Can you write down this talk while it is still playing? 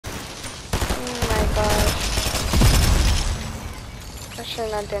I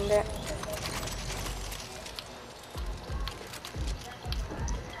shouldn't have done that.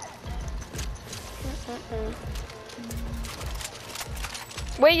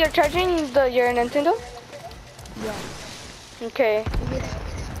 Wait, you're charging your Nintendo? Yeah. Okay.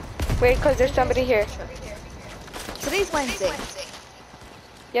 Wait, cause there's somebody here. Today's Wednesday.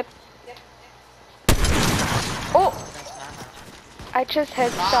 Yep. Oh! I just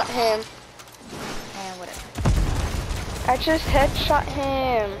headshot him. And whatever. I just headshot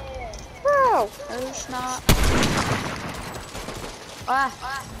him. Wow. Oh, snap. Ah.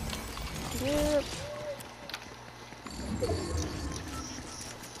 Yep.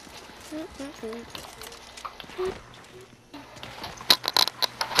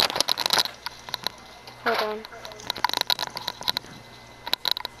 Hold on.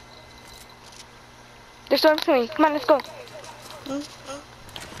 They're storm coming. Come on, let's go.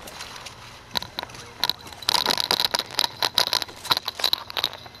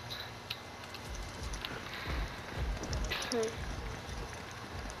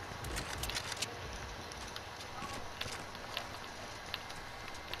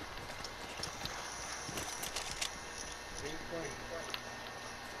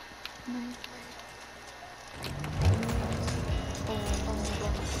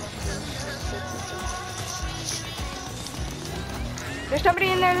 There's somebody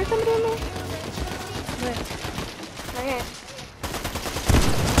in there. There's somebody in there. Where? Right here.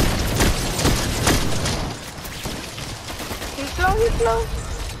 He's slow. He's slow.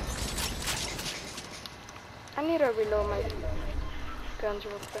 I need to reload my guns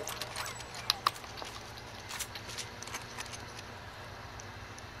real quick.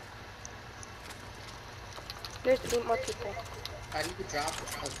 There's 8 more people. How do you drop a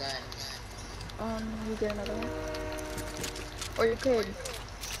gun? You get another one. Or you could.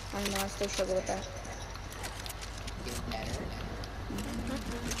 I don't know, I still struggle with that. Get better.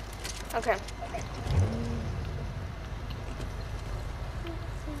 Okay.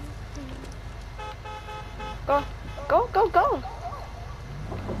 Go. Go, go, go.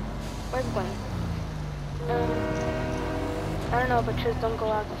 Where's Gwen? I don't know, but just don't go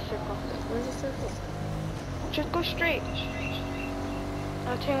out the circle. Where's the circle? Just go straight.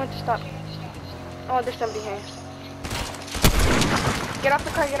 I'll tell you when to stop. Oh, there's somebody here. Get off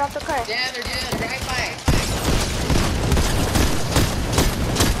the car, get off the car. Yeah, they're doing a drive-by.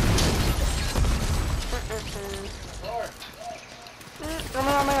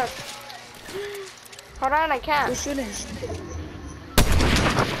 Oh my god. Hold on, I can't. Who's shooting?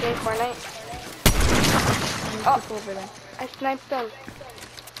 Okay, Fortnite. Oh, over there. I sniped them.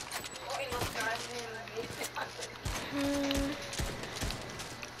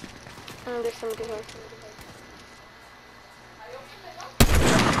 There's somebody here.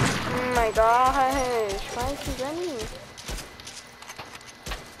 Oh my gosh, why is he running?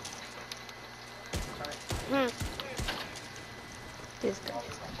 This guy.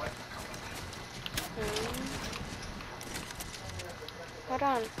 Hold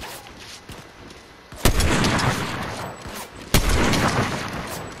on.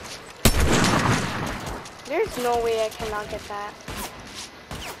 There's no way I cannot get that.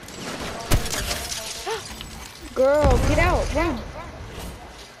 Girl, get out, run.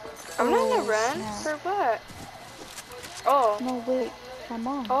 I'm not gonna Oh, run. snap. For what? Oh. No, wait. Come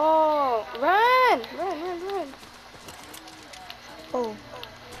on. Oh, run! Run, run, run. Oh.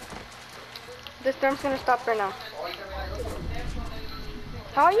 The storm's gonna stop right now.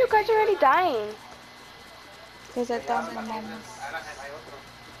 How are you guys already dying? Because I thought my mom was...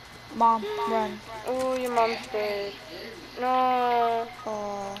 Mom, run. Oh, your mom's dead. No.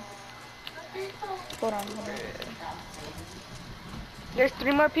 Hold on, hold on. There's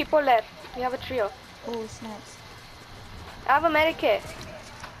 3 more people left. We have a trio. Oh, snaps. I have a medikit.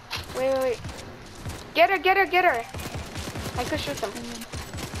 Wait, wait, wait. Get her, get her, get her. I could shoot them.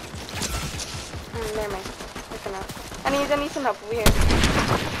 Never mind. Listen up. I need some help over here.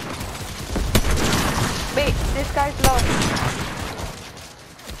 Wait, this guy's low.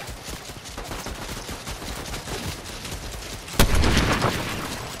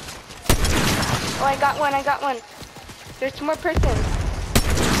 Oh, I got one, I got one. There's 2 more persons.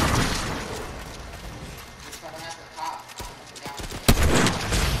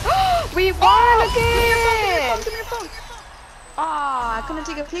 We won again! Give me your phone. Ah, I couldn't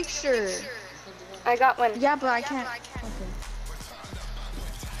take a picture. I got one. Yeah, but I can't. Okay.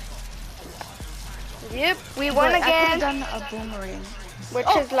 Yep, we won But again. I could have done a boomerang. Which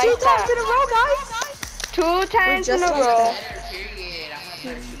Oh, is like 2 times that. in a row, guys. 2 times in just a like row. that. Period. I'm not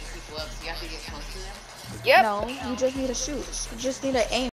trying to shoot people up, so you have to get close to them. Yep. No, you just need to shoot. You just need to aim.